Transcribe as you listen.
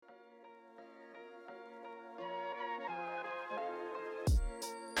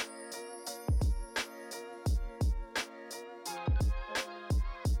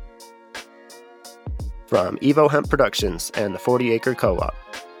From Evo Hemp Productions and the 40 Acre Co-op,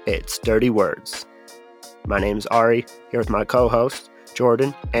 it's Dirty Words. My name's Ari, here with my co-hosts,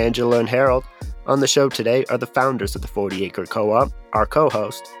 Jordan, Angela, and Harold. On the show today are the founders of the 40 Acre Co-op, our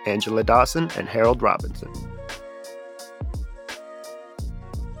co-hosts, Angela Dawson and Harold Robinson.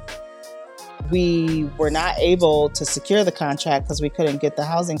 We were not able to secure the contract because we couldn't get the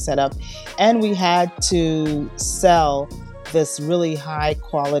housing set up, and we had to sell this really high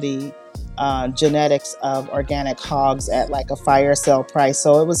quality genetics of organic hogs at like a fire sale price.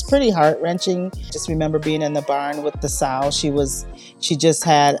 So it was pretty heart-wrenching. Just remember being in the barn with the sow. She just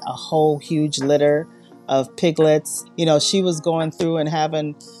had a whole huge litter of piglets. You know, she was going through and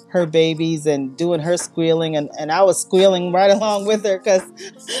having her babies and doing her squealing, and I was squealing right along with her because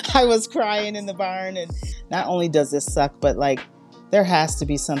I was crying in the barn. And not only does this suck, but like there has to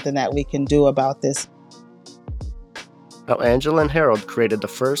be something that we can do about this. Now, Angela and Harold created the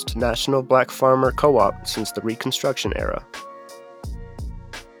first national black farmer co-op since the Reconstruction era.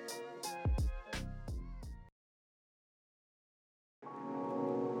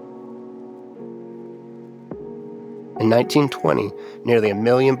 In 1920, nearly 1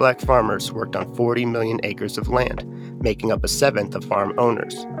 million black farmers worked on 40 million acres of land, making up a seventh of farm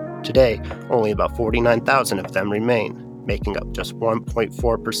owners. Today, only about 49,000 of them remain, making up just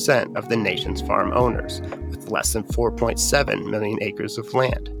 1.4% of the nation's farm owners, with less than 4.7 million acres of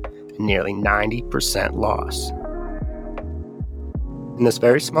land, and nearly 90% loss. In this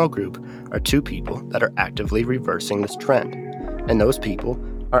very small group are two people that are actively reversing this trend, and those people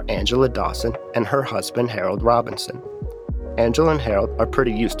are Angela Dawson and her husband Harold Robinson. Angela and Harold are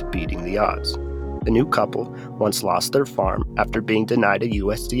pretty used to beating the odds. The new couple once lost their farm after being denied a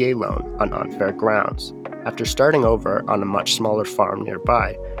USDA loan on unfair grounds. After starting over on a much smaller farm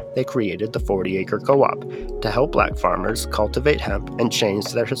nearby, they created the 40 Acre Co-op to help black farmers cultivate hemp and change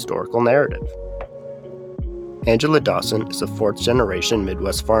their historical narrative. Angela Dawson is a fourth-generation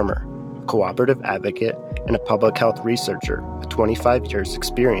Midwest farmer, a cooperative advocate, and a public health researcher with 25 years'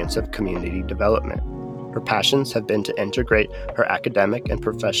 experience of community development. Her passions have been to integrate her academic and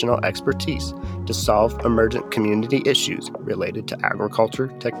professional expertise to solve emergent community issues related to agriculture,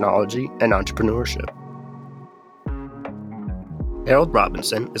 technology, and entrepreneurship. Harold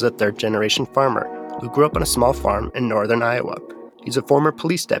Robinson is a third-generation farmer who grew up on a small farm in northern Iowa. He's a former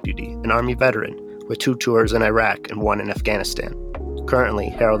police deputy, an Army veteran, with 2 tours in Iraq and 1 in Afghanistan. Currently,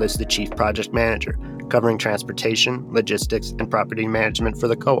 Harold is the chief project manager, covering transportation, logistics, and property management for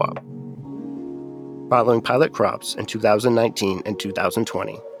the co-op. Following pilot crops in 2019 and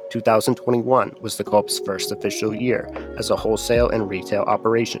 2020, 2021 was the co-op's first official year as a wholesale and retail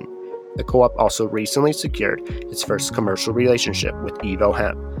operation. The co-op also recently secured its first commercial relationship with Evo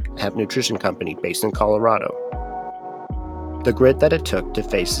Hemp, a hemp nutrition company based in Colorado. The grit that it took to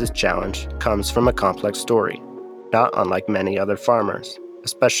face this challenge comes from a complex story, not unlike many other farmers,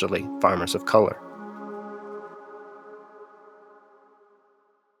 especially farmers of color.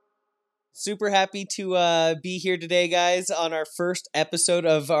 Super happy to be here today, guys, on our first episode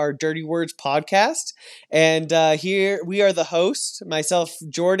of our Dirty Words podcast. And here we are the hosts, myself,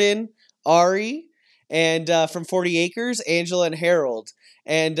 Jordan, Ari, and from 40 Acres, Angela and Harold.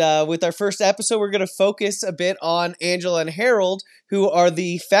 And with our first episode, we're going to focus a bit on Angela and Harold, who are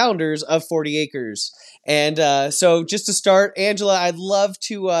the founders of 40 Acres. And so just to start, Angela, I'd love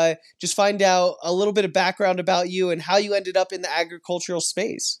to just find out a little bit of background about you and how you ended up in the agricultural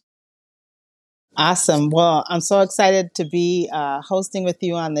space. Awesome. Well, I'm so excited to be hosting with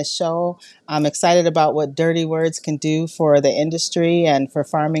you on this show. I'm excited about what Dirty Words can do for the industry and for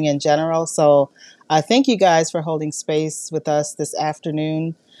farming in general. So thank you guys for holding space with us this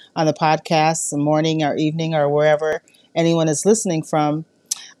afternoon on the podcast, morning or evening or wherever anyone is listening from.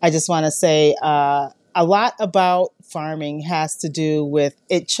 I just want to say a lot about farming has to do with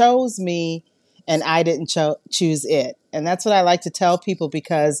it chose me and I didn't choose it. And that's what I like to tell people,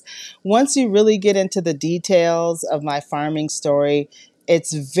 because once you really get into the details of my farming story,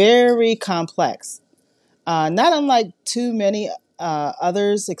 it's very complex. Not unlike too many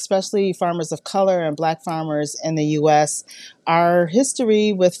others, especially farmers of color and black farmers in the U.S., our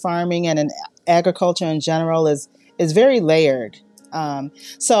history with farming and in agriculture in general is very layered.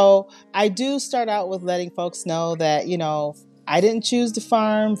 So I do start out with letting folks know that, you know, I didn't choose to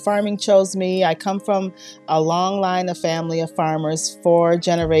farm. Farming chose me. I come from a long line of family of farmers, 4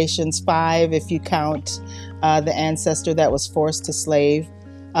 generations, 5 if you count the ancestor that was forced to slave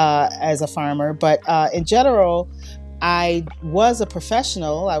as a farmer. But in general, I was a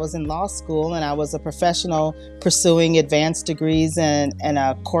professional. I was in law school, and I was a professional pursuing advanced degrees and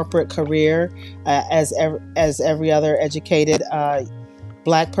a corporate career as every other educated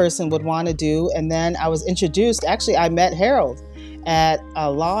Black person would want to do. And then I was introduced, actually, I met Harold at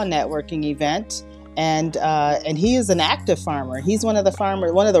a law networking event. And he is an active farmer. He's one of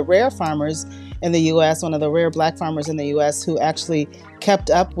the rare farmers in the U.S., one of the rare Black farmers in the U.S. who actually kept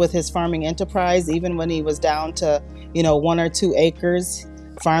up with his farming enterprise, even when he was down to, 1 or 2 acres.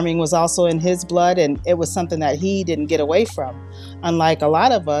 Farming was also in his blood, and it was something that he didn't get away from. Unlike a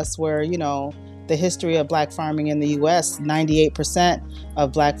lot of us where, the history of Black farming in the U.S., 98%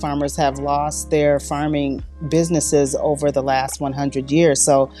 of Black farmers have lost their farming businesses over the last 100 years.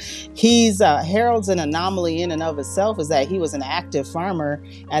 So Harold's an anomaly in and of itself, is that he was an active farmer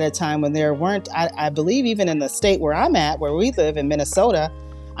at a time when there weren't, I believe even in the state where I'm at, where we live in Minnesota,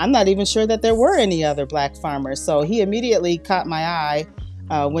 I'm not even sure that there were any other Black farmers. So he immediately caught my eye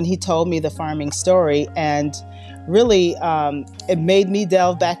when he told me the farming story, and really it made me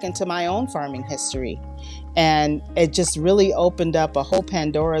delve back into my own farming history. And it just really opened up a whole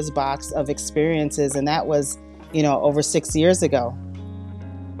Pandora's box of experiences, and that was, over 6 years ago.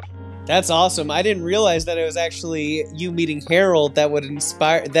 That's awesome. I didn't realize that it was actually you meeting Harold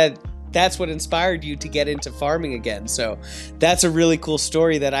that's what inspired you to get into farming again. So that's a really cool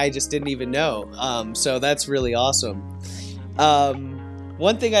story that I just didn't even know. So that's really awesome.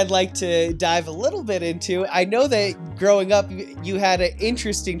 One thing I'd like to dive a little bit into, I know that growing up, you had an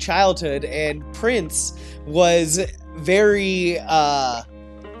interesting childhood, and Prince was very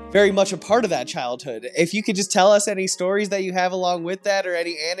much a part of that childhood. If you could just tell us any stories that you have along with that, or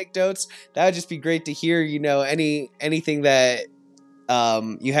any anecdotes, that would just be great to hear, anything that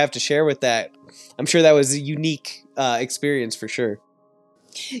you have to share with that. I'm sure that was a unique experience for sure.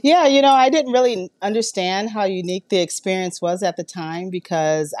 Yeah, I didn't really understand how unique the experience was at the time,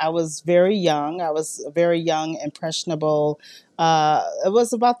 because I was very young. I was very young, impressionable. It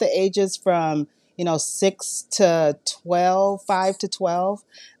was about the ages from, 6 to 12, 5 to 12,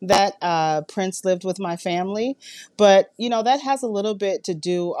 that Prince lived with my family. But, that has a little bit to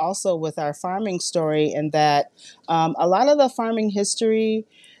do also with our farming story, in that a lot of the farming history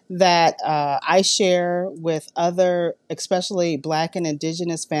that I share with other, especially Black and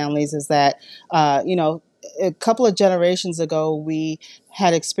Indigenous families, is that, a couple of generations ago, we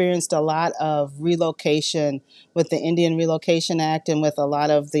had experienced a lot of relocation with the Indian Relocation Act, and with a lot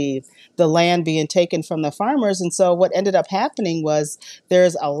of the land being taken from the farmers. And so what ended up happening was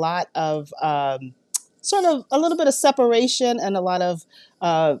there's a lot of sort of a little bit of separation and a lot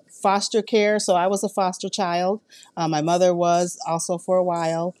of foster care. So I was a foster child. My mother was also for a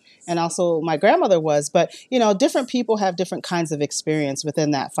while, and also my grandmother was. But, different people have different kinds of experience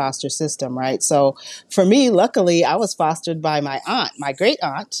within that foster system, right? So for me, luckily, I was fostered by my aunt, my great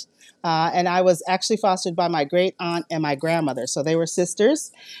aunt. And I was actually fostered by my great aunt and my grandmother. So they were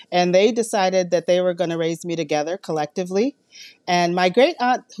sisters, and they decided that they were going to raise me together collectively. And my great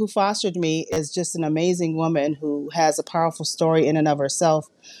aunt who fostered me is just an amazing woman who has a powerful story in and of herself.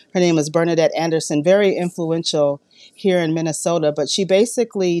 Her name is Bernadette Anderson, very influential here in Minnesota. But she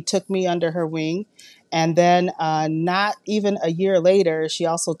basically took me under her wing. And then not even a year later, she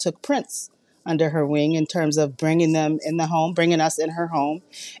also took Prince under her wing, in terms of bringing them in the home, bringing us in her home,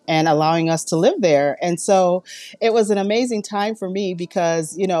 and allowing us to live there. And so it was an amazing time for me,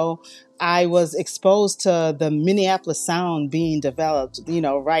 because, I was exposed to the Minneapolis sound being developed,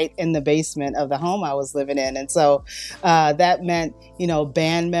 right in the basement of the home I was living in. And so that meant,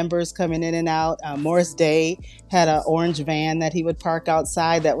 band members coming in and out. Morris Day had an orange van that he would park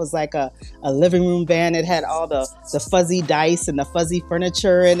outside that was like a living room van. It had all the fuzzy dice and the fuzzy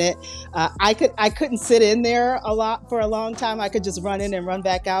furniture in it. I couldn't sit in there for a long time. I could just run in and run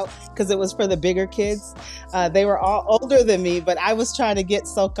back out, because it was for the bigger kids. They were all older than me, but I was trying to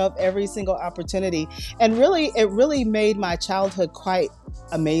soak up every single opportunity. And really, it really made my childhood quite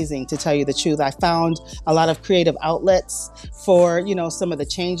amazing, to tell you the truth. I found a lot of creative outlets for, some of the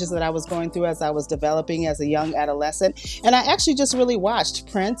changes that I was going through as I was developing as a young adolescent. And I actually just really watched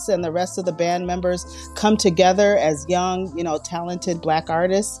Prince and the rest of the band members come together as young, talented Black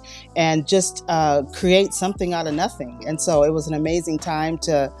artists, and just create something out of nothing. And so it was an amazing time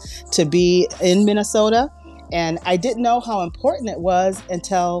to be in Minnesota. And I didn't know how important it was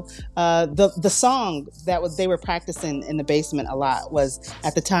until the song that they were practicing in the basement a lot was,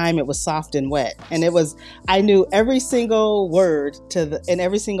 at the time, it was Soft and Wet. And I knew every single word and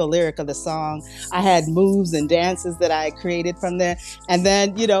every single lyric of the song. I had moves and dances that I had created from there. And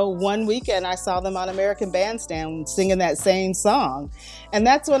then, one weekend I saw them on American Bandstand singing that same song. And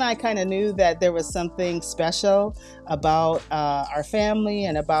that's when I kind of knew that there was something special about our family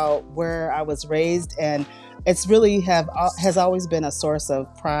and about where I was raised. And it's really has always been a source of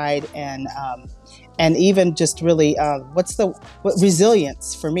pride and and even just really what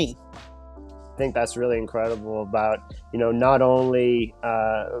resilience for me. I think that's really incredible about, not only,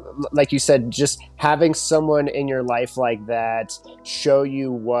 like you said, just having someone in your life like that show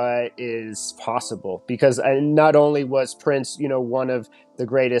you what is possible. Because not only was Prince, one of the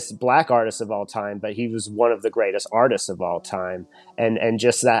greatest Black artists of all time, but he was one of the greatest artists of all time. And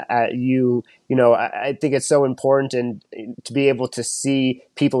just that I think it's so important and to be able to see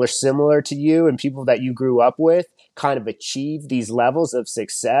people are similar to you and people that you grew up with kind of achieve these levels of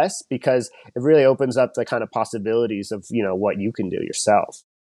success, because it really opens up the kind of possibilities of, what you can do yourself.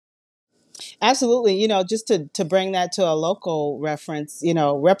 Absolutely. Just to bring that to a local reference,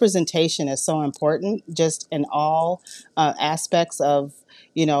 representation is so important just in all aspects of,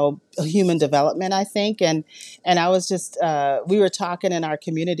 human development, I think. And I was just, we were talking in our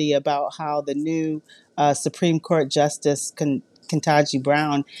community about how the new Supreme Court Justice Ketanji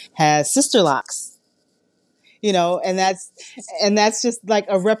Brown has sister locks. And that's just like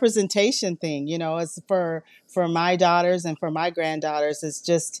a representation thing. It's for my daughters and for my granddaughters. It's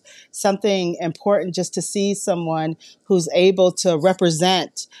just something important just to see someone who's able to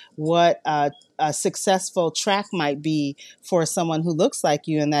represent what a successful track might be for someone who looks like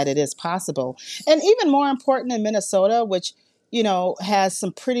you, and that it is possible. And even more important in Minnesota, which has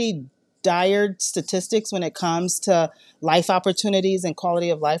some pretty dire statistics when it comes to life opportunities and quality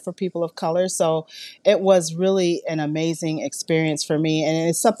of life for people of color. So it was really an amazing experience for me. And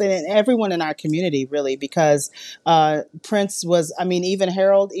it's something that everyone in our community really, because Prince was, even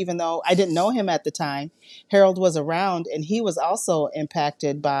Harold, even though I didn't know him at the time, Harold was around and he was also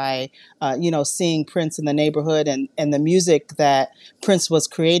impacted by, seeing Prince in the neighborhood and the music that Prince was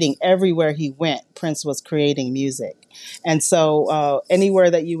creating. Everywhere he went, Prince was creating music. And so anywhere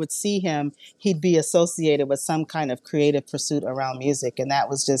that you would see him, he'd be associated with some kind of creative pursuit around music. And that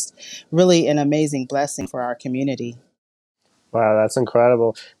was just really an amazing blessing for our community. Wow, that's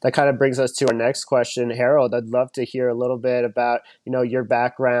incredible. That kind of brings us to our next question. Harold, I'd love to hear a little bit about, your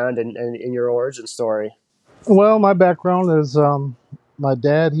background and your origin story. Well, my background is my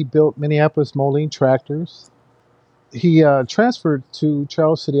dad, he built Minneapolis Moline tractors. He transferred to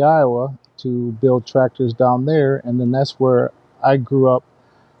Charles City, Iowa to build tractors down there. And then that's where I grew up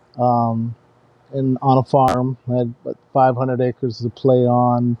on a farm. I had about 500 acres to play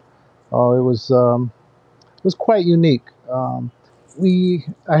on. Oh, it was quite unique.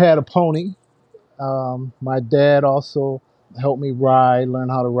 I had a pony. My dad also helped me learn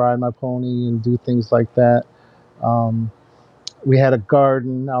how to ride my pony and do things like that. We had a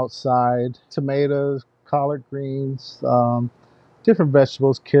garden outside, tomatoes, collard greens, different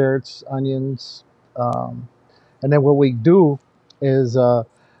vegetables, carrots, onions. And then what we do is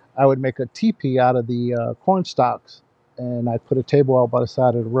I would make a teepee out of the corn stalks, and I put a table out by the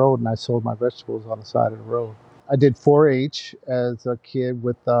side of the road, and I sold my vegetables on the side of the road. I did 4-H as a kid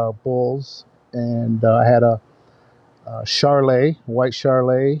with bulls, and I had a Charolais, white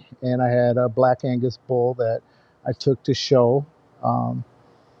Charolais, and I had a Black Angus bull that I took to show. Um,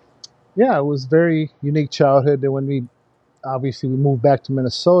 yeah, it was a very unique childhood. And when we moved back to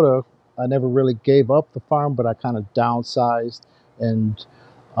Minnesota, I never really gave up the farm, but I kind of downsized and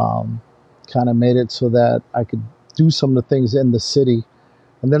um, kind of made it so that I could do some of the things in the city.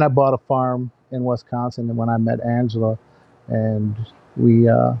 And then I bought a farm in Wisconsin, and when I met Angela, and we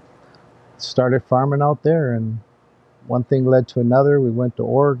started farming out there, and one thing led to another. We went to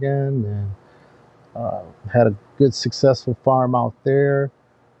Oregon and had a good, successful farm out there.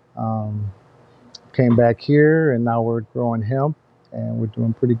 Um, Came back here, and now we're growing hemp, and we're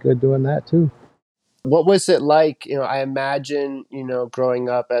doing pretty good doing that too. What was it like? I imagine, growing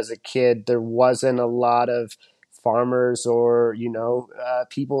up as a kid, there wasn't a lot of farmers or,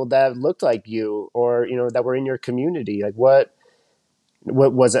 people that looked like you or, that were in your community. Like what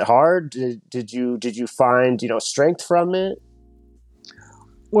was it hard? Did you find, strength from it?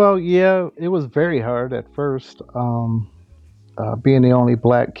 Well, yeah, it was very hard at first, being the only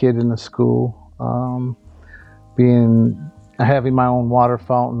black kid in the school, being having my own water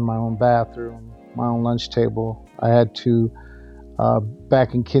fountain, my own bathroom, my own lunch table. I had to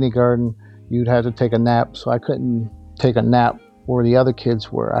back in kindergarten, you'd have to take a nap, so I couldn't take a nap where the other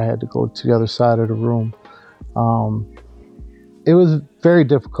kids were. I had to go to the other side of the room. It was very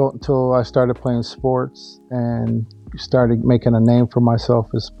difficult until I started playing sports and started making a name for myself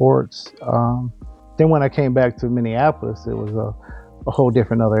in sports. Then when I came back to Minneapolis, it was a whole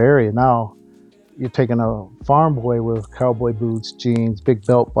different other area. Now you're taking a farm boy with cowboy boots, jeans, big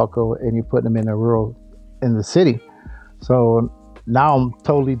belt buckle, and you're putting him in the city. So now I'm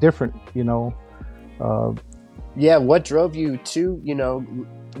totally different, Yeah. What drove you to,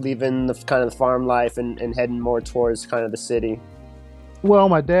 leaving the kind of the farm life and heading more towards kind of the city? Well,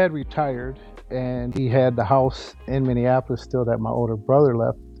 my dad retired, and he had the house in Minneapolis still that my older brother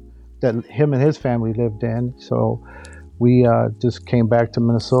left, that him and his family lived in. So we just came back to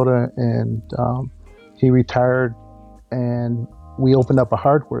Minnesota, and he retired, and we opened up a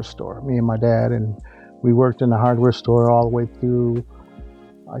hardware store, me and my dad, and we worked in the hardware store all the way through,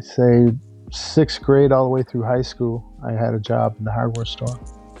 I say, sixth grade all the way through high school. I had a job in the hardware store,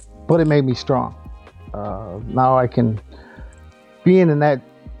 but it made me strong. Now I can, being in that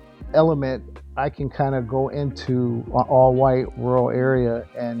element, I can kind of go into an all-white rural area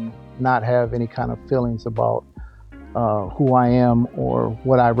and not have any kind of feelings about who I am or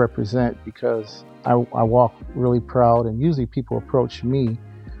what I represent, because I walk really proud, and usually people approach me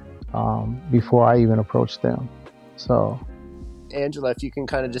before I even approach them. So, Angela, if you can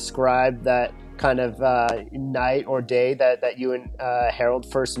kind of describe that kind of night or day that you and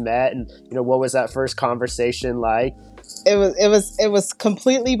Harold first met, and what was that first conversation like? It was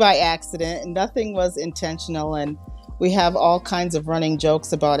completely by accident, and nothing was intentional, and we have all kinds of running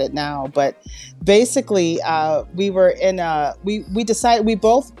jokes about it now. But basically, we were in we decided, we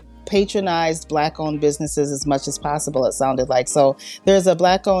both patronized Black-owned businesses as much as possible, it sounded like. So there's a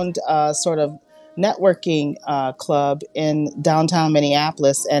Black-owned sort of networking club in downtown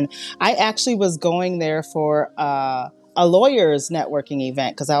Minneapolis, and I actually was going there for a lawyer's networking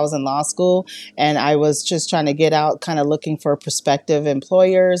event because I was in law school, and I was just trying to get out, kind of looking for prospective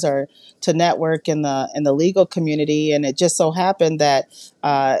employers or to network in the legal community. And it just so happened that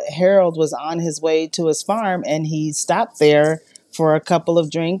Harold was on his way to his farm, and he stopped there for a couple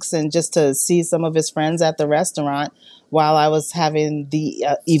of drinks and just to see some of his friends at the restaurant while I was having the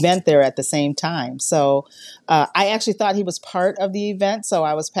event there at the same time. So I actually thought he was part of the event. So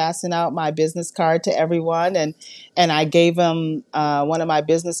I was passing out my business card to everyone, and I gave him one of my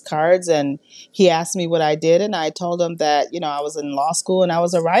business cards, and he asked me what I did. And I told him that, I was in law school and I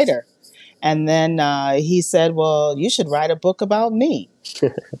was a writer. And then he said, well, you should write a book about me.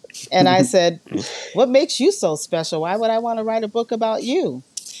 And I said, what makes you so special? Why would I want to write a book about you?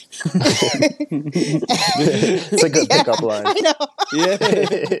 It's a good pickup line. I know. Yeah.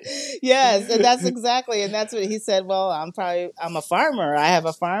 Yes, and that's exactly. And that's what he said. Well, I'm a farmer. I have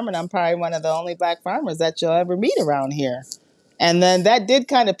a farm, and I'm probably one of the only Black farmers that you'll ever meet around here. And then that did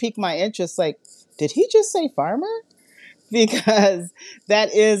kind of pique my interest. Like, did he just say farmer? Because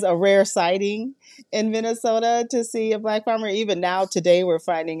that is a rare sighting in Minnesota to see a Black farmer. Even now, today, we're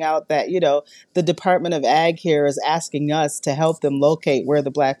finding out that, the Department of Ag here is asking us to help them locate where the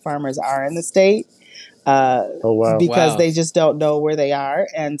Black farmers are in the state. Oh, wow. Because Wow. they just don't know where they are.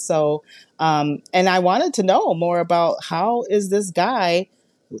 And so, and I wanted to know more about how is this guy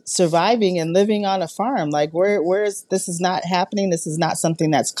surviving and living on a farm? Like, where is this is not happening. This is not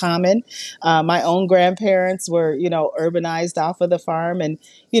something that's common. My own grandparents were, urbanized off of the farm, and,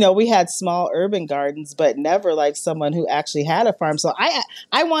 we had small urban gardens, but never like someone who actually had a farm. So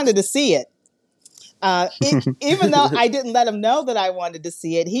I wanted to see it. Even though I didn't let him know that I wanted to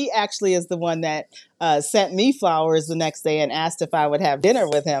see it, he actually is the one that sent me flowers the next day and asked if I would have dinner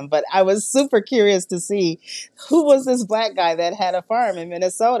with him. But I was super curious to see who was this Black guy that had a farm in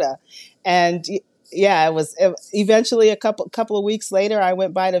Minnesota. And yeah, eventually a couple of weeks later, I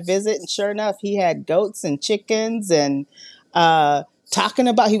went by to visit, and sure enough, he had goats and chickens, and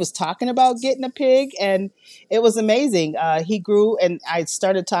he was talking about getting a pig, and it was amazing. He grew, and I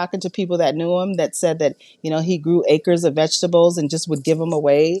started talking to people that knew him that said that, he grew acres of vegetables and just would give them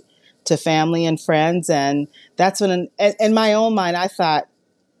away to family and friends. And that's when, in my own mind, I thought,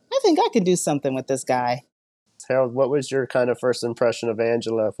 I think I could do something with this guy. Harold, what was your kind of first impression of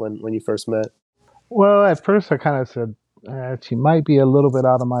Angela when you first met? well, at first I kind of said she might be a little bit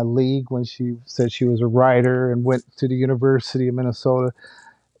out of my league when she said she was a writer and went to the University of Minnesota.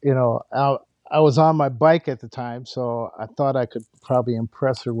 I was on my bike at the time, so I thought I could probably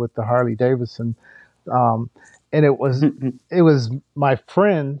impress her with the Harley Davidson. Um, and it was my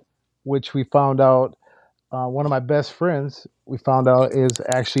friend, which we found out, one of my best friends, we found out is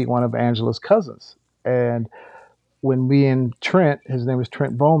actually one of Angela's cousins. And when me and Trent, his name was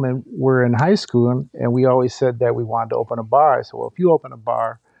Trent Bowman, were in high school, and we always said that we wanted to open a bar. I said, well, if you open a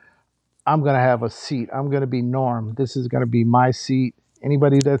bar, I'm going to have a seat. I'm going to be Norm. This is going to be my seat.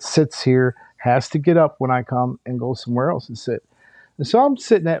 Anybody that sits here has to get up when I come and go somewhere else and sit. And so I'm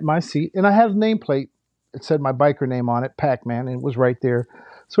sitting at my seat, and I had a nameplate. It said my biker name on it, Pac-Man, and it was right there.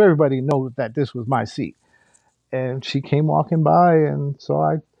 So everybody knew that this was my seat. And she came walking by, and so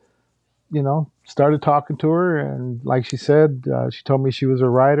I, started talking to her. And like she said, she told me she was a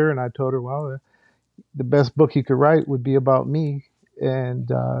writer, and I told her, well, the best book you could write would be about me.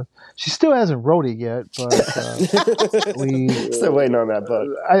 and she still hasn't wrote it yet, but we Still waiting on that book.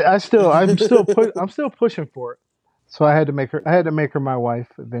 I'm still pushing for it. So I had to make her my wife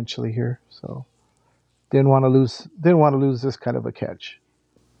eventually here. So didn't want to lose this kind of a catch.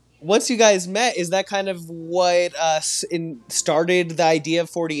 Once you guys met, is that kind of what started the idea of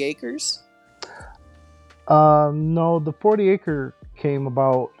 40 acres? No, the 40 acre came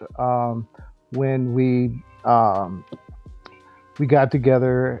about when we got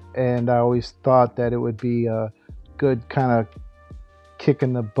together, and I always thought that it would be a good kind of kick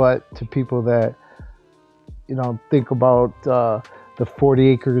in the butt to people that think about the 40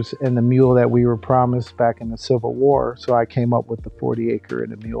 acres and the mule that we were promised back in the Civil War. So I came up with the 40 acre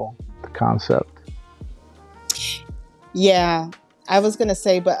and the mule, the concept. Yeah, I was going to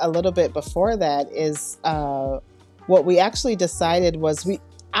say, but a little bit before that is what we actually decided was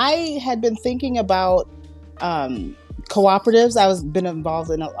I had been thinking about cooperatives. Been involved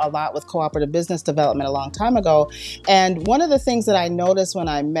in a lot with cooperative business development a long time ago. And one of the things that I noticed when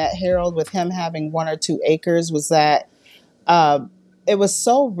I met Harold, with him having 1 or 2 acres, was that it was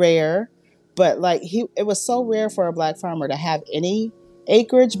so rare, but it was so rare for a Black farmer to have any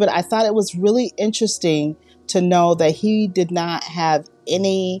acreage. But I thought it was really interesting to know that he did not have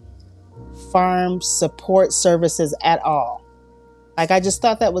any farm support services at all. I just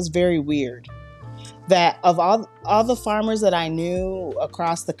thought that was very weird. That of all the farmers that I knew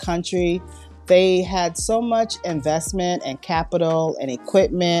across the country, they had so much investment and capital and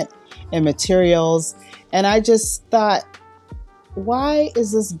equipment and materials. And I just thought, why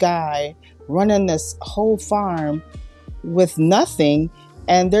is this guy running this whole farm with nothing?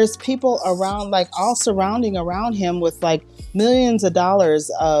 And there's people around, all surrounding around him with millions of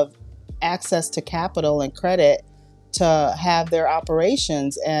dollars of access to capital and credit to have their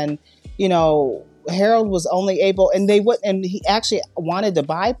operations. And, Harold was only able, and he actually wanted to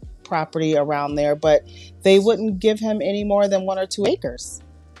buy property around there, but they wouldn't give him any more than 1 or 2 acres.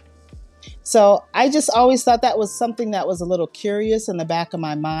 So I just always thought that was something that was a little curious in the back of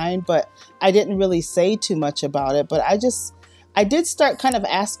my mind, but I didn't really say too much about it. But I did start kind of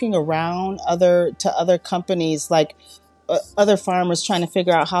asking around to other companies, other farmers, trying to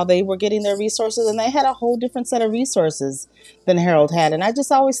figure out how they were getting their resources. And they had a whole different set of resources than Harold had. And I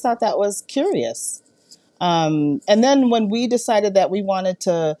just always thought that was curious. And then when we decided that we wanted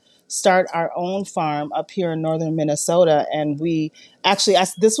to start our own farm up here in northern Minnesota, and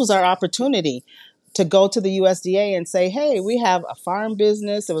this was our opportunity to go to the USDA and say, hey, we have a farm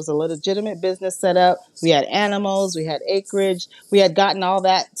business. It was a legitimate business set up. We had animals, we had acreage. We had gotten all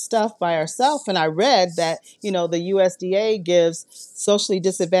that stuff by ourselves. And I read that, the USDA gives socially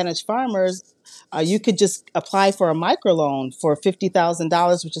disadvantaged farmers, you could just apply for a microloan for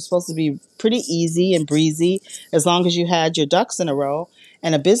 $50,000, which is supposed to be pretty easy and breezy as long as you had your ducks in a row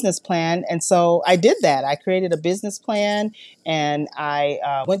and a business plan. And so I did that. I created a business plan, and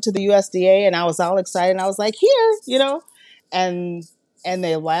I went to the USDA, and I was all excited. And I was like, here, and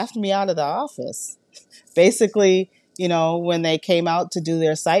they laughed me out of the office. Basically, when they came out to do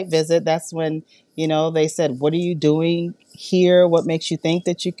their site visit, that's when, they said, what are you doing here? What makes you think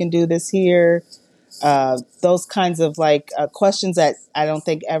that you can do this here? Those kinds of questions that I don't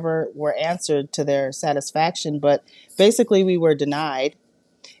think ever were answered to their satisfaction. But basically, we were denied.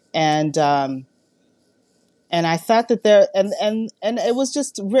 And I thought that and it was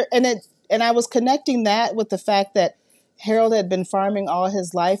just, and I was connecting that with the fact that Harold had been farming all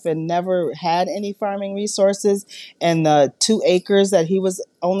his life and never had any farming resources, and the 2 acres that he was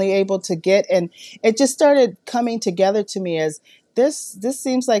only able to get. And it just started coming together to me as this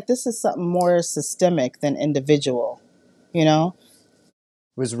seems like this is something more systemic than individual,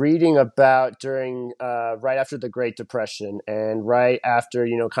 Was reading about during right after the Great Depression, and right after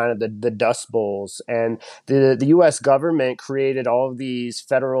kind of the Dust Bowls, and the U.S. government created all of these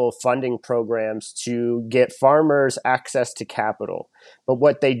federal funding programs to get farmers access to capital. But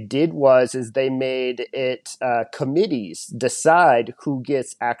what they did is they made it committees decide who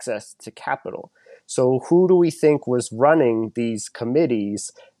gets access to capital. So who do we think was running these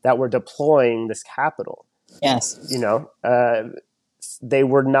committees that were deploying this capital? Yes. They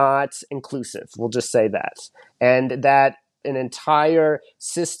were not inclusive. We'll just say that. And that an entire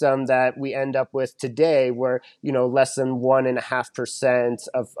system that we end up with today, where, less than 1.5%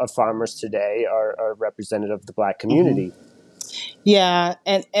 of farmers today are representative of the Black community. Mm-hmm. Yeah.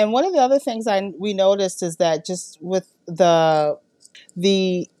 And one of the other things we noticed is that just with the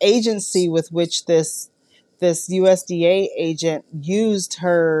agency with which this USDA agent used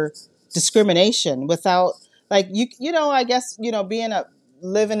her discrimination without, I guess, being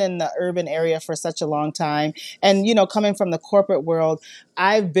living in the urban area for such a long time, and coming from the corporate world,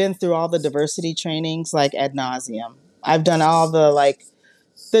 I've been through all the diversity trainings like ad nauseum. I've done all the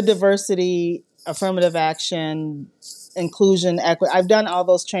diversity, affirmative action, inclusion, equity. I've done all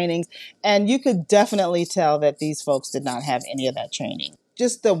those trainings, and you could definitely tell that these folks did not have any of that training.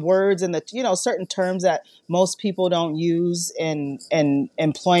 Just the words and the certain terms that most people don't use in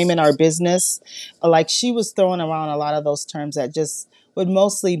employment or business. Like, she was throwing around a lot of those terms that just would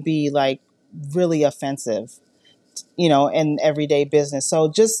mostly be like really offensive, in everyday business.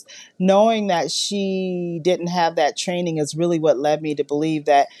 So just knowing that she didn't have that training is really what led me to believe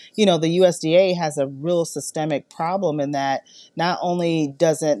that, the USDA has a real systemic problem in that not only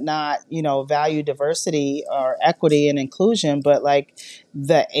does it not, value diversity or equity and inclusion, but like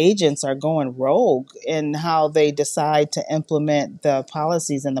the agents are going rogue in how they decide to implement the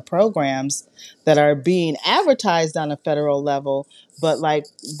policies and the programs that are being advertised on a federal level, but like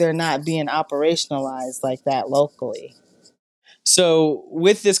they're not being operationalized like that locally. So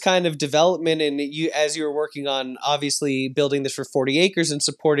with this kind of development, and as you were working on obviously building this for 40 acres and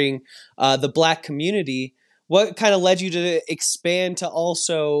supporting the Black community, what kind of led you to expand to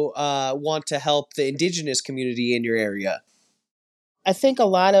also want to help the Indigenous community in your area? I think a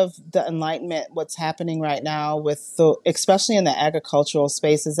lot of the enlightenment, what's happening right now especially in the agricultural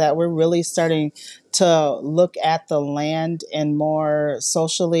space, is that we're really starting to look at the land in more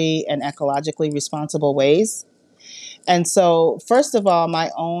socially and ecologically responsible ways. And so, first of all, my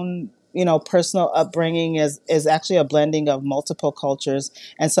own, personal upbringing is actually a blending of multiple cultures.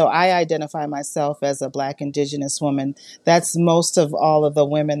 And so I identify myself as a Black Indigenous woman. That's most of all of the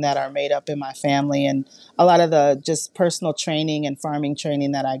women that are made up in my family. And a lot of the just personal training and farming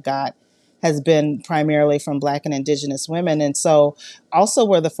training that I got has been primarily from Black and Indigenous women. And so also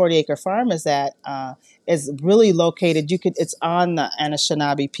where the 40 acre farm is at, is really located. It's on the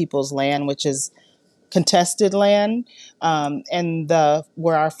Anishinaabe people's land, which is contested land, and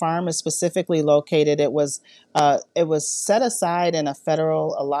where our farm is specifically located, it was set aside in a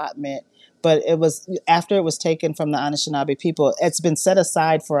federal allotment, but it was after it was taken from the Anishinaabe people. It's been set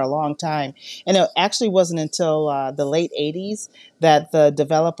aside for a long time, and it actually wasn't until the late '80s that the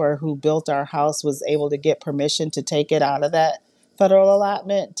developer who built our house was able to get permission to take it out of that federal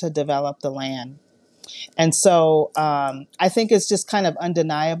allotment to develop the land. And so I think it's just kind of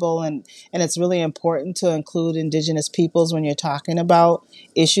undeniable, and it's really important to include Indigenous peoples when you're talking about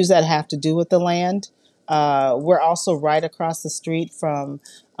issues that have to do with the land. We're also right across the street from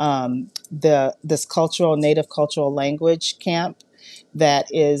this Native cultural language camp that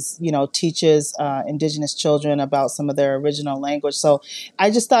teaches Indigenous children about some of their original language. So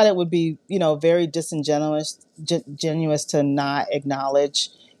I just thought it would be, very disingenuous to not acknowledge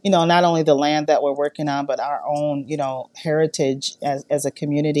not only the land that we're working on, but our own, heritage as a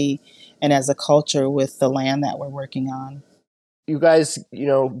community and as a culture with the land that we're working on. You guys,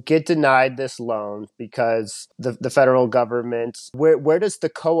 get denied this loan because the federal government, where does the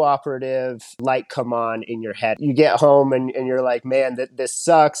cooperative light come on in your head? You get home and you're like, man, this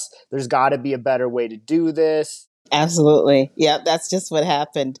sucks. There's got to be a better way to do this. Absolutely. Yeah, that's just what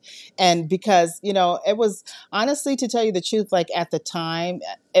happened. And because, it was honestly, to tell you the truth, like at the time,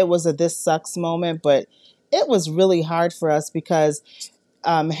 it was a this sucks moment, but it was really hard for us because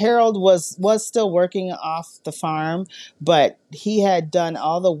Harold was still working off the farm, but he had done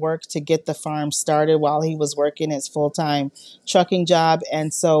all the work to get the farm started while he was working his full-time trucking job.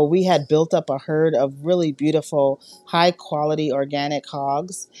 And so we had built up a herd of really beautiful, high-quality organic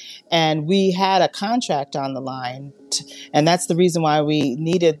hogs, and we had a contract on the line. And that's the reason why we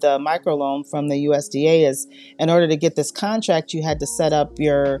needed the microloan from the USDA, is in order to get this contract, you had to set up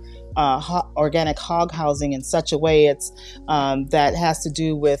your organic hog housing in such a way that has to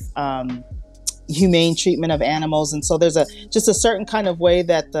do with humane treatment of animals. And so there's just a certain kind of way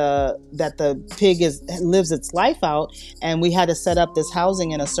that the pig lives its life out, and we had to set up this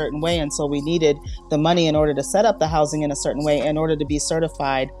housing in a certain way. And so we needed the money in order to set up the housing in a certain way in order to be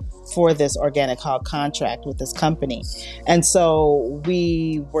certified for this organic hog contract with this company. And so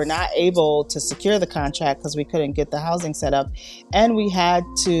we were not able to secure the contract because we couldn't get the housing set up, and we had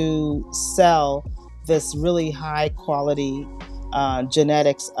to sell this really high quality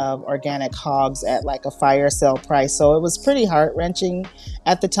genetics of organic hogs at like a fire sale price. So it was pretty heart-wrenching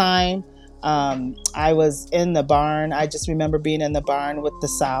at the time. I was in the barn. I just remember being in the barn with the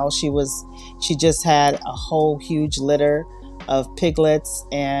sow. She just had a whole huge litter of piglets,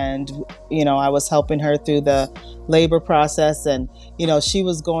 and I was helping her through the labor process, and she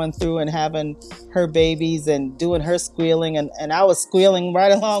was going through and having her babies and doing her squealing, and I was squealing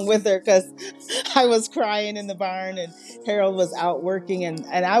right along with her because I was crying in the barn and Harold was out working,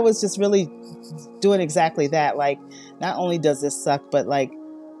 and I was just really doing exactly that. Like, not only does this suck, but like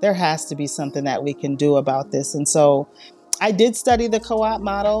there has to be something that we can do about this. And so I did study the co-op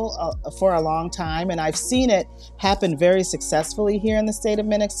model for a long time, and I've seen it happen very successfully here in the state of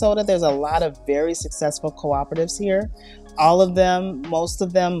Minnesota. There's a lot of very successful cooperatives here. All of them, most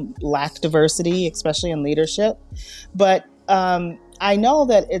of them lack diversity, especially in leadership. But I know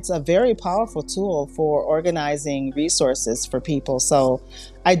that it's a very powerful tool for organizing resources for people. So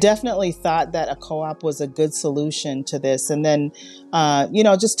I definitely thought that a co-op was a good solution to this. And then,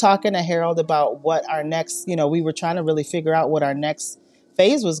 just talking to Harold about what our next, we were trying to really figure out what our next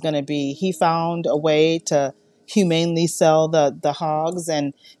phase was going to be. He found a way to humanely sell the hogs.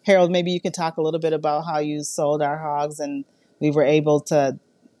 And Harold, maybe you could talk a little bit about how you sold our hogs, and we were able to,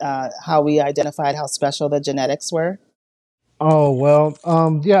 how we identified how special the genetics were. Oh well,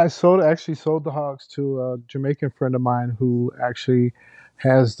 yeah, I sold the hogs to a Jamaican friend of mine who actually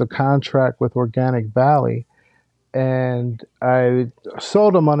has the contract with Organic Valley, and I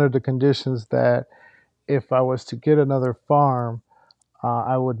sold them under the conditions that if I was to get another farm,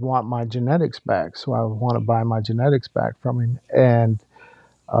 I would want my genetics back. So I would want to buy my genetics back from him, and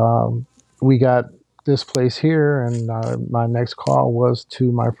um, we got this place here, and my next call was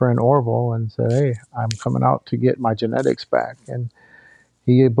to my friend Orville and said, "Hey, I'm coming out to get my genetics back," and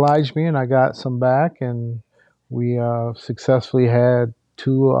he obliged me, and I got some back, and we successfully had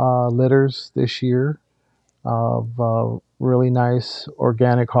two litters this year of really nice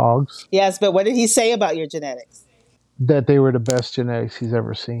organic hogs. Yes, but what did he say about your genetics? That they were the best genetics he's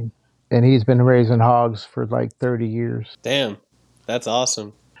ever seen, and he's been raising hogs for like 30 years. Damn, that's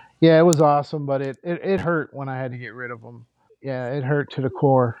awesome. Yeah, it was awesome, but it hurt when I had to get rid of them. Yeah, it hurt to the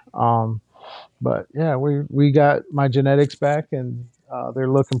core. But yeah, we got my genetics back, and they're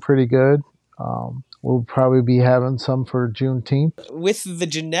looking pretty good. We'll probably be having some for Juneteenth. With the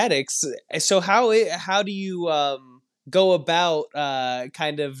genetics, so how do you go about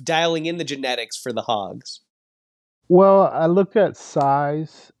kind of dialing in the genetics for the hogs? Well, I looked at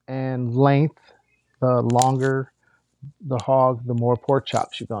size and length. The longer the hog, the more pork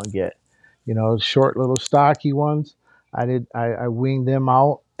chops you're gonna get. Short little stocky ones. I winged them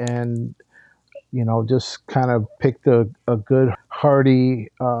out and just kind of picked a good hearty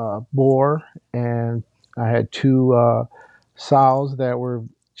boar, and I had two sows that were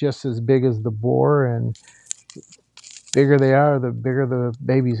just as big as the boar, and bigger they are, the bigger the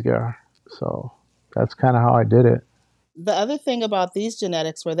babies are. So that's kind of how I did it. The other thing about these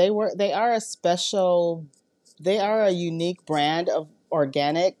genetics where they are a unique brand of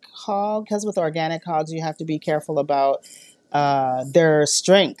organic hog, because with organic hogs you have to be careful about their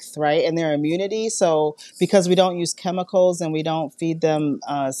strength, right, and their immunity. So because we don't use chemicals and we don't feed them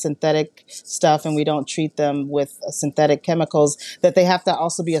synthetic stuff and we don't treat them with synthetic chemicals, that they have to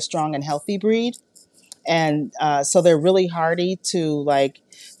also be a strong and healthy breed. And so they're really hardy to, like,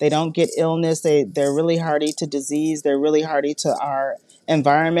 they don't get illness. They're really hardy to disease. They're really hardy to our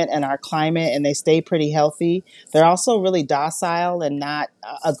environment and our climate, and they stay pretty healthy. They're also really docile and not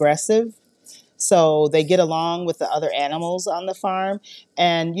aggressive. So they get along with the other animals on the farm.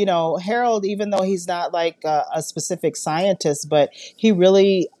 And, Harold, even though he's not like a specific scientist, but he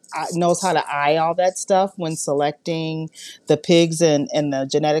really knows how to eye all that stuff when selecting the pigs and the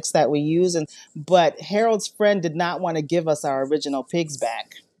genetics that we use. But Harold's friend did not want to give us our original pigs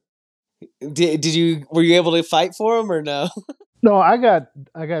back. Were you able to fight for him or no? No, I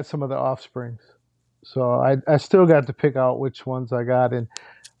got some of the offsprings, so I still got to pick out which ones I got, and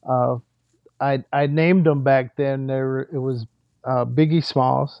uh, I named them back then. It was Biggie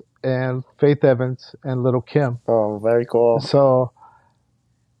Smalls and Faith Evans and Little Kim. Oh, very cool. So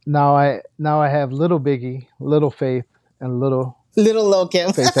now I have Little Biggie, Little Faith, and Little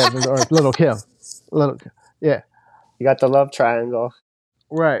Kim. Faith Evans, or Little Kim. Yeah, You got the love triangle.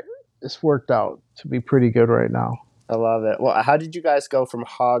 right. It's worked out to be pretty good right now. I love it. Well, how did you guys go from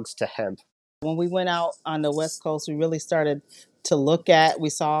hogs to hemp? When we went out on the West Coast, we really started to look at, we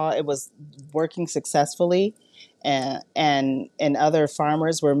saw it was working successfully, and other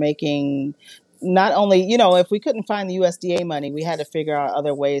farmers were making, not only, if we couldn't find the USDA money, we had to figure out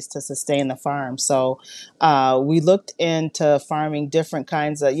other ways to sustain the farm. So we looked into farming different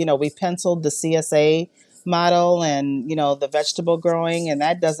kinds of, we penciled the CSA model and, the vegetable growing, and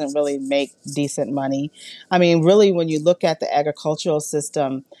that doesn't really make decent money. I mean, really, when you look at the agricultural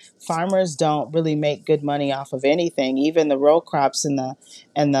system, farmers don't really make good money off of anything. Even the row crops and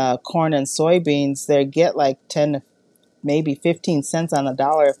the corn and soybeans, they get like 10 to maybe 15 cents on the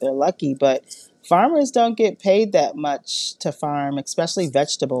dollar if they're lucky, but farmers don't get paid that much to farm, especially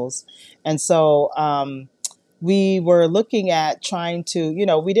vegetables. And so we were looking at trying to,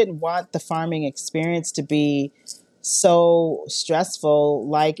 we didn't want the farming experience to be so stressful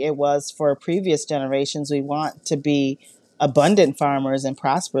like it was for previous generations. We want to be abundant farmers and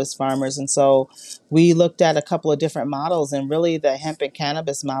prosperous farmers. And so we looked at a couple of different models, and really the hemp and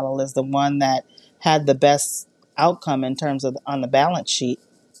cannabis model is the one that had the best outcome in terms of on the balance sheet.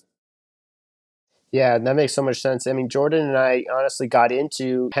 Yeah, that makes so much sense. I mean, Jordan and I honestly got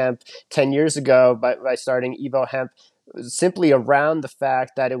into hemp 10 years ago by starting Evo Hemp, simply around the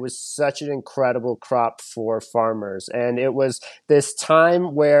fact that it was such an incredible crop for farmers. And it was this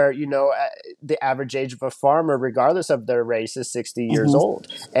time where, the average age of a farmer, regardless of their race, is 60 years old.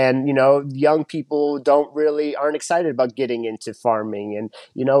 And, young people aren't excited about getting into farming. And,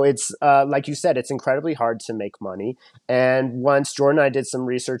 it's like you said, it's incredibly hard to make money. And once Jordan and I did some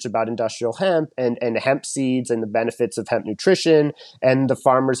research about industrial hemp and hemp seeds and the benefits of hemp nutrition, and the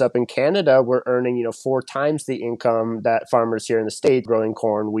farmers up in Canada were earning, 4 times the income that farmers here in the States growing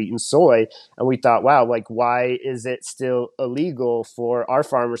corn, wheat, and soy. And we thought, wow, like, why is it still illegal for our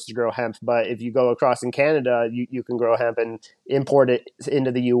farmers to grow hemp? But if you go across in Canada, you can grow hemp and import it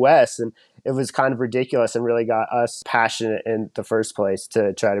into the US. And it was kind of ridiculous and really got us passionate in the first place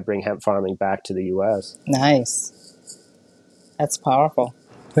to try to bring hemp farming back to the US. Nice. That's powerful.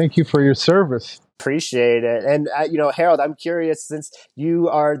 Thank you for your service. Appreciate it. And, Harold, I'm curious, since you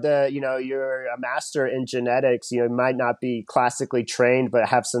are you're a master in genetics, you might not be classically trained, but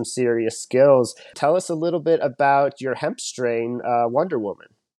have some serious skills. Tell us a little bit about your hemp strain, Wonder Woman.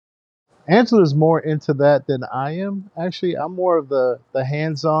 Angela's more into that than I am. Actually, I'm more of the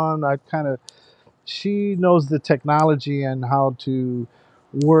hands-on. She knows the technology and how to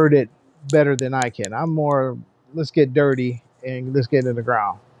word it better than I can. I'm more, let's get dirty and let's get in the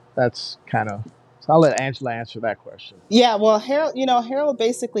ground. That's so I'll let Angela answer that question. Yeah, well, Harold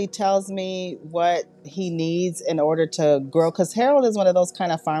basically tells me what he needs in order to grow. Because Harold is one of those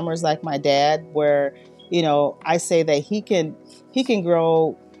kind of farmers like my dad, where I say that he can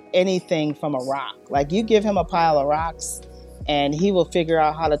grow anything from a rock. Like, you give him a pile of rocks, and he will figure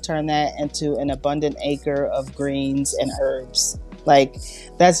out how to turn that into an abundant acre of greens and herbs. Like,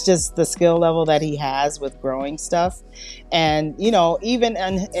 that's just the skill level that he has with growing stuff. And even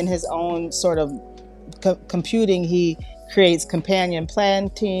in his own sort of computing, he creates companion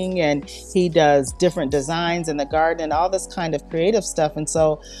planting, and he does different designs in the garden and all this kind of creative stuff. And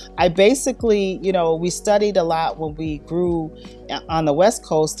so I basically, we studied a lot when we grew on the West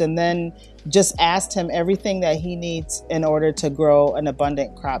Coast, and then just asked him everything that he needs in order to grow an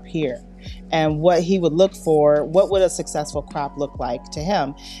abundant crop here, and what he would look for, what would a successful crop look like to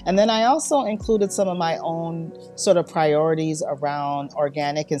him. And then I also included some of my own sort of priorities around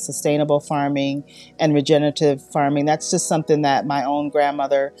organic and sustainable farming and regenerative farming. That's just something that my own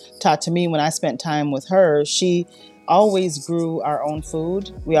grandmother taught to me when I spent time with her. She always grew our own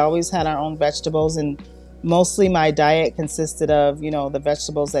food. We always had our own vegetables, and mostly my diet consisted of, the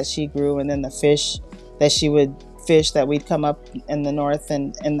vegetables that she grew, and then the fish that she would fish, that we'd come up in the north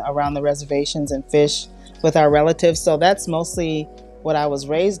and around the reservations and fish with our relatives. So that's mostly what I was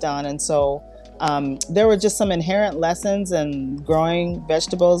raised on. And so there were just some inherent lessons in growing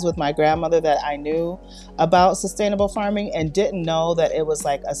vegetables with my grandmother that I knew about sustainable farming, and didn't know that it was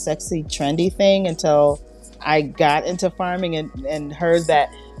like a sexy, trendy thing until I got into farming and heard that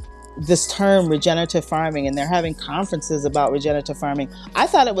this term regenerative farming, and they're having conferences about regenerative farming. I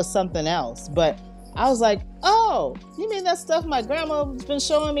thought it was something else, but I was like, oh, you mean that stuff my grandma's been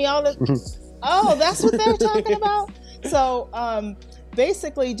showing me all the, oh, that's what they're talking about? So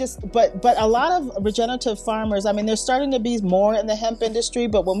basically but a lot of regenerative farmers, I mean, there's starting to be more in the hemp industry,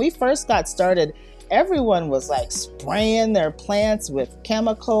 but when we first got started, everyone was like spraying their plants with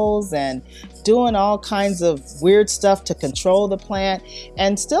chemicals and doing all kinds of weird stuff to control the plant.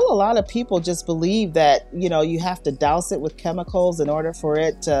 And still a lot of people just believe that, you have to douse it with chemicals in order for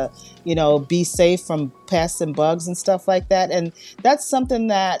it to, be safe from pests and bugs and stuff like that. And that's something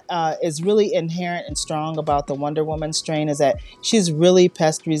that is really inherent and strong about the Wonder Woman strain, is that she's really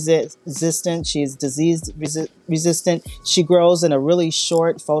pest resistant. She's disease resistant. She grows in a really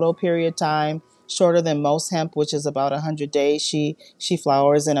short photo period time, shorter than most hemp, which is about 100 days. She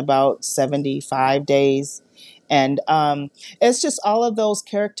flowers in about 75 days. And it's just all of those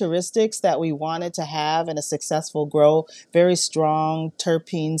characteristics that we wanted to have in a successful grow. Very strong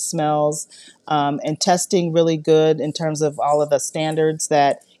terpene smells, and testing really good in terms of all of the standards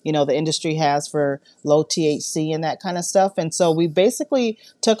that the industry has for low THC and that kind of stuff. And so we basically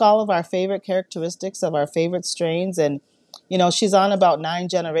took all of our favorite characteristics of our favorite strains, and she's on about 9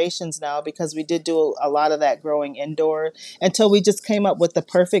 generations now, because we did do a lot of that growing indoor until we just came up with the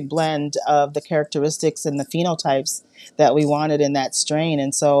perfect blend of the characteristics and the phenotypes that we wanted in that strain.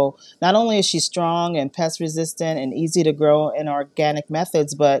 And so not only is she strong and pest resistant and easy to grow in organic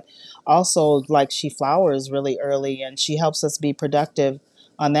methods, but also like she flowers really early and she helps us be productive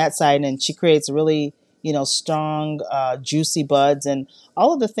on that side. And she creates really, strong, juicy buds and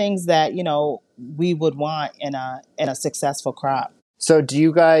all of the things that, we would want in a successful crop. So do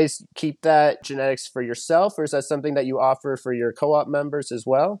you guys keep that genetics for yourself, or is that something that you offer for your co-op members as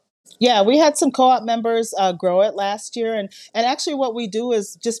well? Yeah, we had some co-op members grow it last year. And actually what we do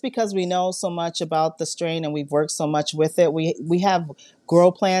is, just because we know so much about the strain and we've worked so much with it, we have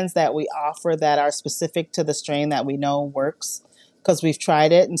grow plans that we offer that are specific to the strain that we know works, because we've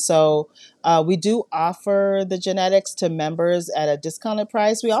tried it. And so we do offer the genetics to members at a discounted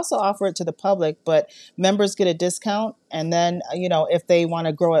price. We also offer it to the public, but members get a discount. And then, if they want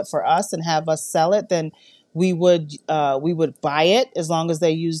to grow it for us and have us sell it, then we would buy it, as long as they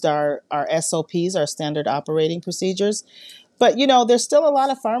used our SOPs, our standard operating procedures. But, there's still a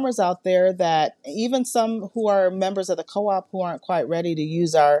lot of farmers out there, that even some who are members of the co-op who aren't quite ready to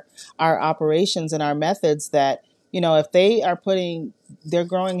use our operations and our methods, that, if they're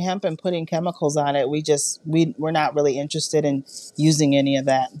growing hemp and putting chemicals on it, we're not really interested in using any of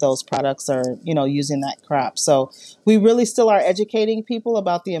those products, or, using that crop. So we really still are educating people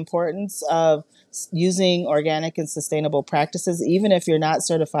about the importance of using organic and sustainable practices, even if you're not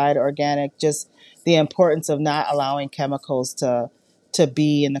certified organic. Just the importance of not allowing chemicals to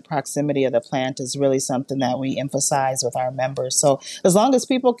be in the proximity of the plant is really something that we emphasize with our members. So as long as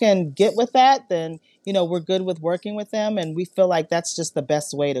people can get with that, then, we're good with working with them. And we feel like that's just the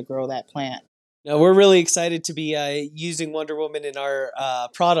best way to grow that plant. Now, we're really excited to be using Wonder Woman in our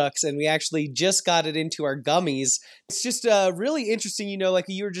products, and we actually just got it into our gummies. It's just really interesting, like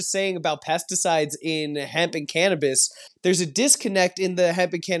you were just saying about pesticides in hemp and cannabis. There's a disconnect in the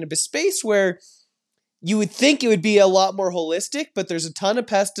hemp and cannabis space where you would think it would be a lot more holistic, but there's a ton of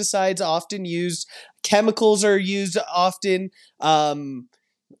pesticides often used. Chemicals are used often.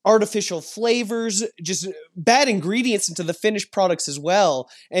 Artificial flavors, just bad ingredients into the finished products as well.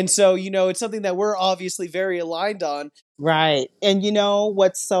 And so, it's something that we're obviously very aligned on. Right. And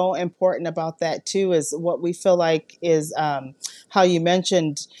what's so important about that too is what we feel like is how you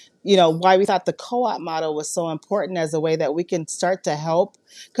mentioned, why we thought the co-op model was so important as a way that we can start to help.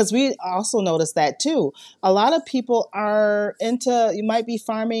 Because we also noticed that too. A lot of people you might be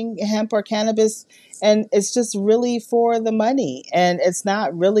farming hemp or cannabis, and it's just really for the money. And it's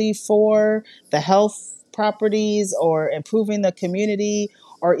not really for the health properties or improving the community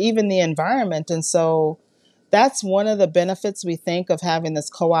or even the environment. And so that's one of the benefits we think of having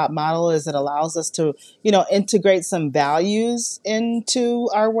this co-op model, is it allows us to, integrate some values into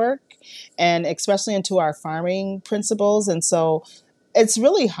our work, and especially into our farming principles. And so it's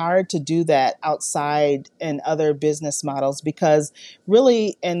really hard to do that outside in other business models, because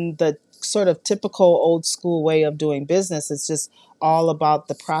really in the sort of typical old school way of doing business, it's just all about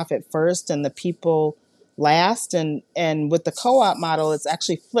the profit first and the people last. And with the co-op model, it's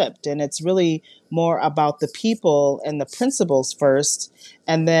actually flipped, and it's really more about the people and the principles first.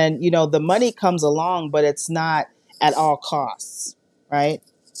 And then, the money comes along, but it's not at all costs, right?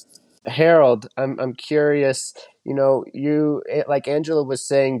 Harold, I'm curious, you, like Angela was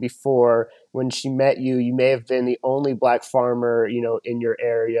saying before, when she met you, you may have been the only Black farmer, in your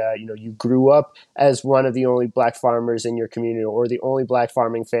area. You grew up as one of the only Black farmers in your community, or the only Black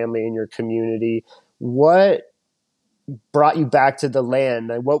farming family in your community. What brought you back to the land?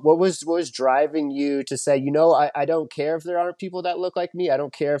 Like, what was driving you to say, I don't care if there aren't people that look like me. I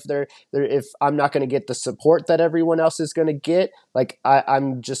don't care if I'm not going to get the support that everyone else is going to get. Like,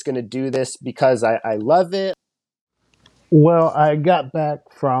 I'm just going to do this because I love it. Well, I got back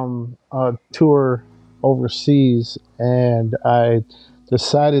from a tour overseas, and I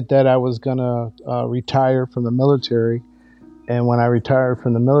decided that I was going to retire from the military. And when I retired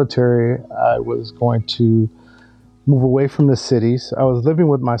from the military, I was going to move away from the cities. I was living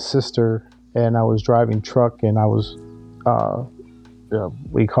with my sister, and I was driving truck, and I was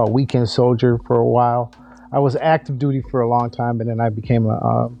we call weekend soldier for a while. I was active duty for a long time, and then I became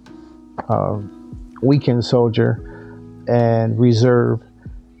a weekend soldier and reserve.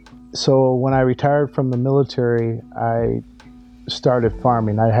 So when I retired from the military, I started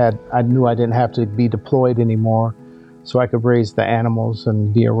farming. I knew I didn't have to be deployed anymore, so I could raise the animals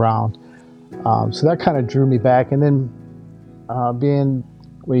and be around. So that kind of drew me back. And then being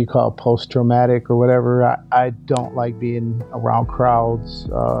what you call post-traumatic or whatever, I don't like being around crowds,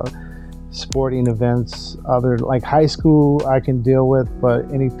 sporting events. Other like high school, I can deal with,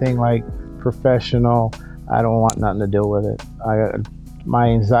 but anything like professional, I don't want nothing to deal with it. My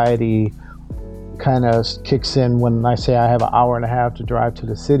anxiety kind of kicks in when I say I have an hour and a half to drive to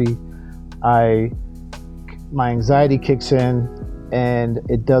the city. My anxiety kicks in, and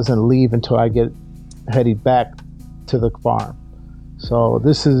it doesn't leave until I get headed back to the farm. So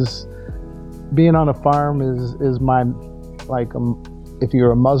this is being on a farm is my like if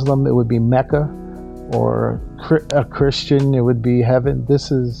you're a Muslim, it would be Mecca, or a Christian, it would be heaven.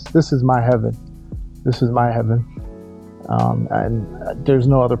 This is my heaven. This is my heaven, and there's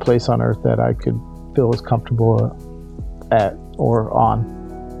no other place on earth that I could feel as comfortable at or on.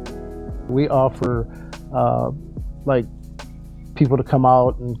 We offer like people to come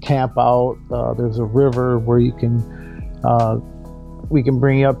out and camp out. There's a river where you can we can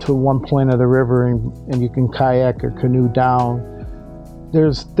bring you up to one point of the river, and you can kayak or canoe down.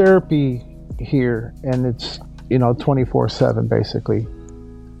 There's therapy here, and it's 24/7 basically.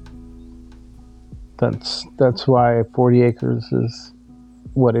 That's why 40 acres is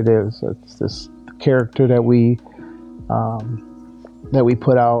what it is. It's this character that we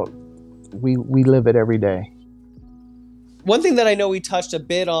put out. We live it every day. One thing that I know we touched a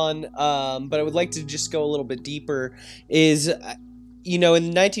bit on, but I would like to just go a little bit deeper, is, in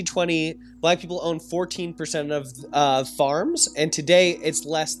 1920, Black people owned 14% of farms, and today it's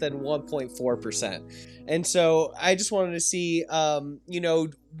less than 1.4%. And so I just wanted to see,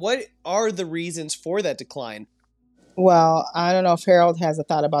 what are the reasons for that decline? Well, I don't know if Harold has a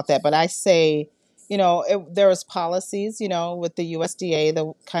thought about that, but I say, there was policies, with the USDA,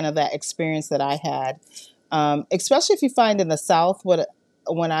 the kind of that experience that I had, especially if you find in the South,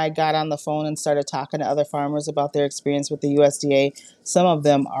 when I got on the phone and started talking to other farmers about their experience with the USDA, some of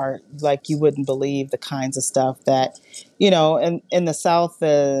them are like, you wouldn't believe the kinds of stuff that, in the South,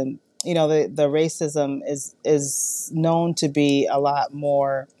 the racism is known to be a lot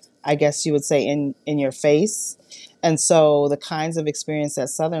more, I guess you would say, in your face. And so the kinds of experience that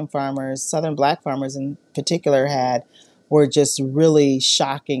Southern Black farmers in particular had, were just really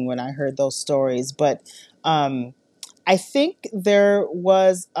shocking when I heard those stories. But I think there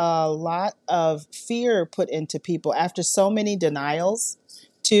was a lot of fear put into people after so many denials,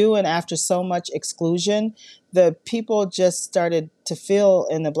 too, and after so much exclusion. The people just started to feel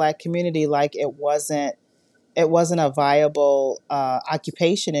in the Black community like it wasn't a viable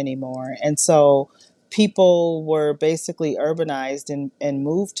occupation anymore. And so people were basically urbanized and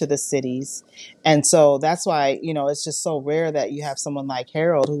moved to the cities. And so that's why, it's just so rare that you have someone like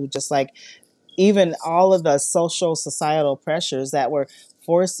Harold, who just like, even all of the social societal pressures that were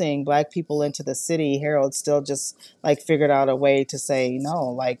forcing Black people into the city, Harold still just like figured out a way to say, no,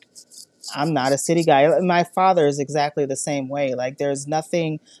 like, I'm not a city guy. My father is exactly the same way. Like, there's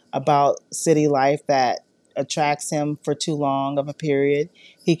nothing about city life that attracts him for too long of a period.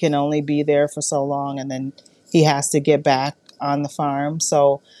 He can only be there for so long, and then he has to get back on the farm.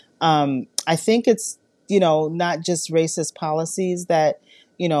 So I think it's, not just racist policies that,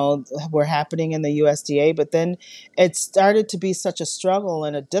 were happening in the USDA, but then it started to be such a struggle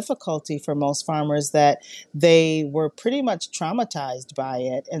and a difficulty for most farmers that they were pretty much traumatized by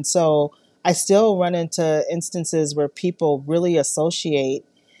it. And so I still run into instances where people really associate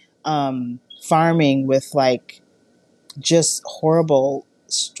farming with like just horrible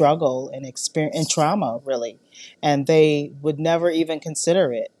struggle and experience and trauma, really, and they would never even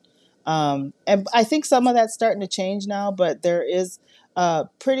consider it. And I think some of that's starting to change now, but there is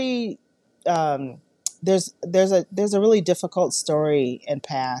pretty there's a really difficult story and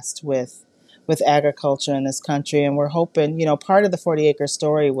past with agriculture in this country, and we're hoping, part of the 40 acre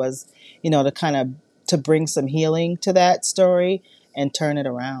story was, to kind of to bring some healing to that story and turn it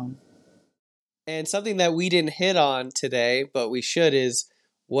around. And something that we didn't hit on today, but we should, is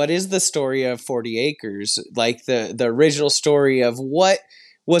what is the story of 40 acres? Like the original story of what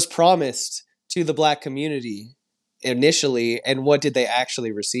was promised to the Black community initially, and what did they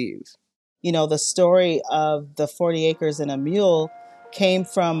actually receive? The story of the 40 acres and a mule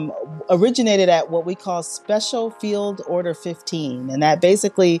originated at what we call Special Field Order 15. And that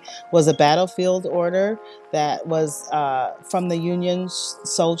basically was a battlefield order that was from the Union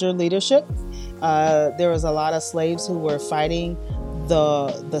soldier leadership. There was a lot of slaves who were fighting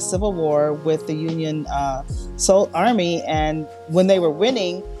the Civil War with the Union Army. And when they were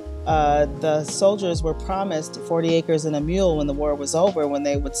winning, the soldiers were promised 40 acres and a mule when the war was over, when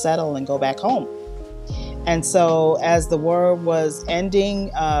they would settle and go back home. And so as the war was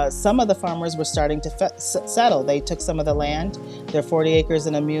ending, some of the farmers were starting to settle. They took some of the land, their 40 acres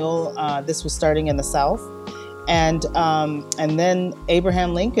and a mule. This was starting in the South. And then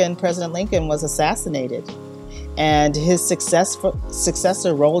Abraham Lincoln, President Lincoln, was assassinated. And his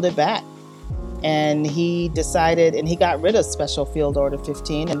successor rolled it back. And he decided, and he got rid of Special Field Order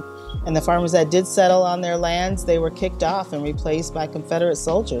 15. And the farmers that did settle on their lands, they were kicked off and replaced by Confederate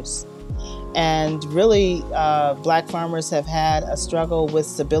soldiers. And really, Black farmers have had a struggle with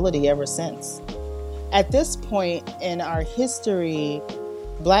stability ever since. At this point in our history,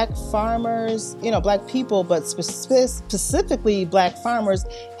 Black farmers, Black people, but specifically Black farmers,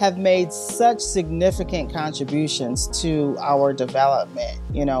 have made such significant contributions to our development.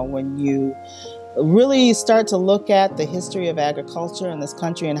 When you really start to look at the history of agriculture in this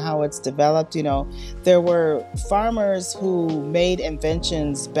country and how it's developed, there were farmers who made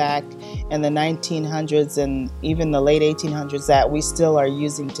inventions back in the 1900s and even the late 1800s that we still are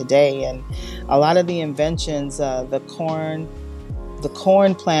using today. And a lot of the inventions, the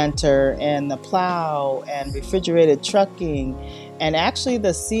corn planter and the plow and refrigerated trucking, and actually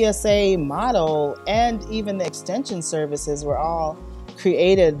the CSA model and even the extension services were all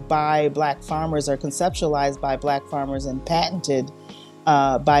created by Black farmers or conceptualized by Black farmers and patented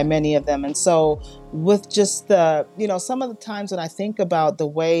by many of them. And so with just some of the times when I think about the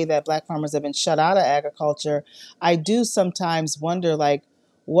way that Black farmers have been shut out of agriculture, I do sometimes wonder,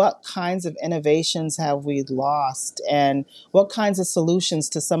 what kinds of innovations have we lost, and what kinds of solutions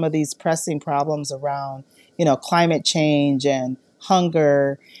to some of these pressing problems around, climate change and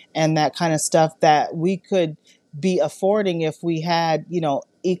hunger and that kind of stuff that we could be affording if we had,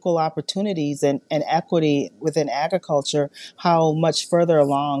 equal opportunities and equity within agriculture. How much further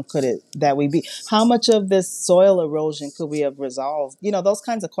along that we be? How much of this soil erosion could we have resolved? Those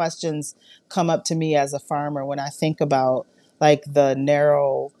kinds of questions come up to me as a farmer when I think about the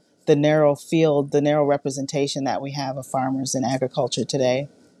narrow field, the narrow representation that we have of farmers in agriculture today.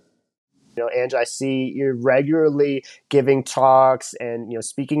 Angela, I see you're regularly giving talks and,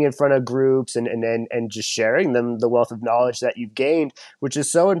 speaking in front of groups and just sharing them the wealth of knowledge that you've gained, which is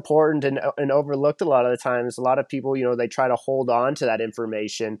so important and overlooked a lot of the times. A lot of people, they try to hold on to that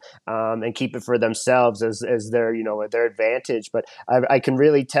information and keep it for themselves as their, their advantage. But I can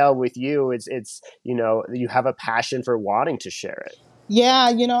really tell with you, it's you have a passion for wanting to share it.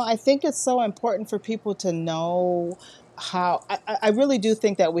 Yeah, I think it's so important for people to know how. I really do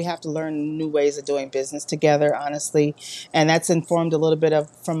think that we have to learn new ways of doing business together, honestly. And that's informed a little bit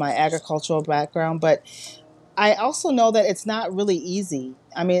from my agricultural background. But I also know that it's not really easy.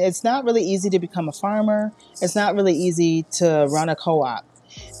 I mean, it's not really easy to become a farmer. It's not really easy to run a co-op.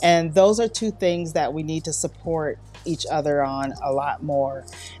 And those are two things that we need to support each other on a lot more.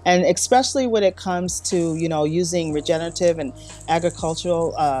 And especially when it comes to, using regenerative and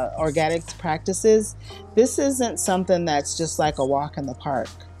agricultural organic practices, this isn't something that's just like a walk in the park.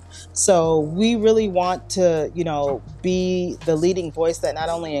 So we really want to, be the leading voice that not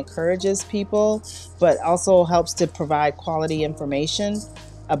only encourages people, but also helps to provide quality information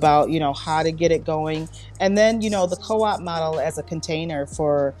about, how to get it going. And then, the co-op model as a container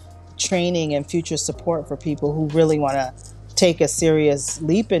for training and future support for people who really want to take a serious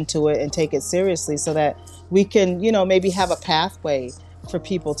leap into it and take it seriously, so that we can, maybe have a pathway for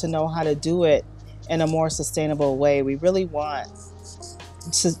people to know how to do it in a more sustainable way. We really want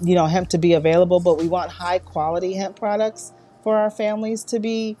hemp to be available, but we want high quality hemp products for our families to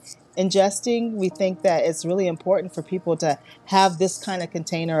be ingesting. We think that it's really important for people to have this kind of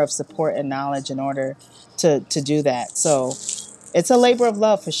container of support and knowledge in order to do that. So it's a labor of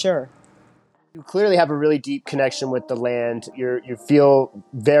love for sure. You clearly have a really deep connection with the land. You feel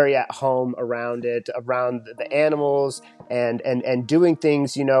very at home around it, around the animals, and doing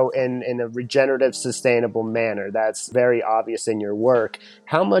things, in a regenerative, sustainable manner. That's very obvious in your work.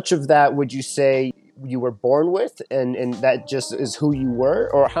 How much of that would you say you were born with, and that just is who you were,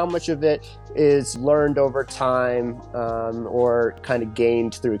 or how much of it is learned over time, or kind of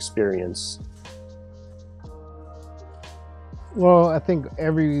gained through experience? Well, I think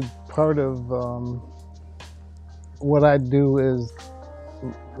every part of what I do is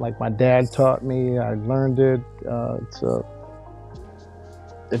like my dad taught me. I learned it.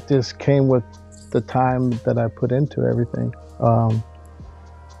 It just came with the time that I put into everything.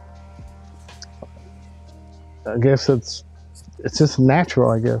 I guess it's just natural,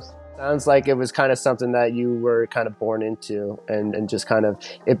 I guess. Sounds like it was kind of something that you were kind of born into, and just kind of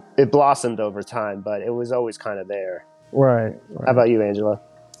it blossomed over time, but it was always kind of there. Right. How about you, Angela?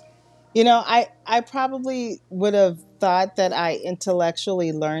 I probably would have thought that I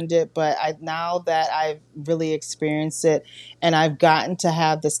intellectually learned it, but now that I've really experienced it and I've gotten to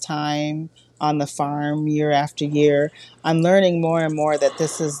have this time on the farm year after year, I'm learning more and more that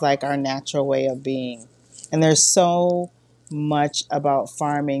this is like our natural way of being. And there's so much about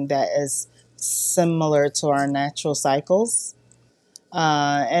farming that is similar to our natural cycles.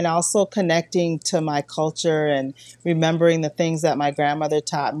 And also connecting to my culture and remembering the things that my grandmother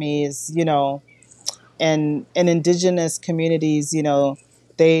taught me is, and in indigenous communities,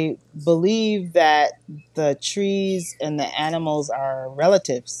 they believe that the trees and the animals are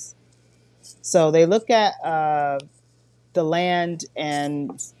relatives. So they look at the land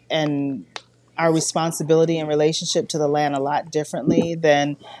and our responsibility and relationship to the land a lot differently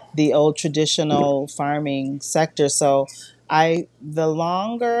than the old traditional farming sector. So the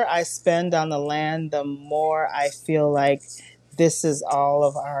longer I spend on the land, the more I feel like this is all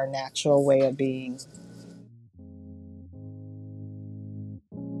of our natural way of being.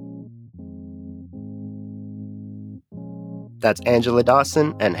 That's Angela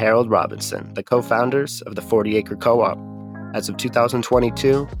Dawson and Harold Robinson, the co-founders of the 40 Acre Co-op. As of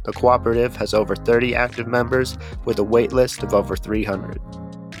 2022, the cooperative has over 30 active members with a wait list of over 300.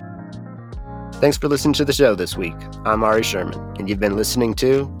 Thanks for listening to the show this week. I'm Ari Sherman, and you've been listening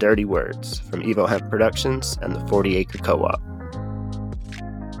to Dirty Words from Evo Hemp Productions and the 40 Acre Co-op.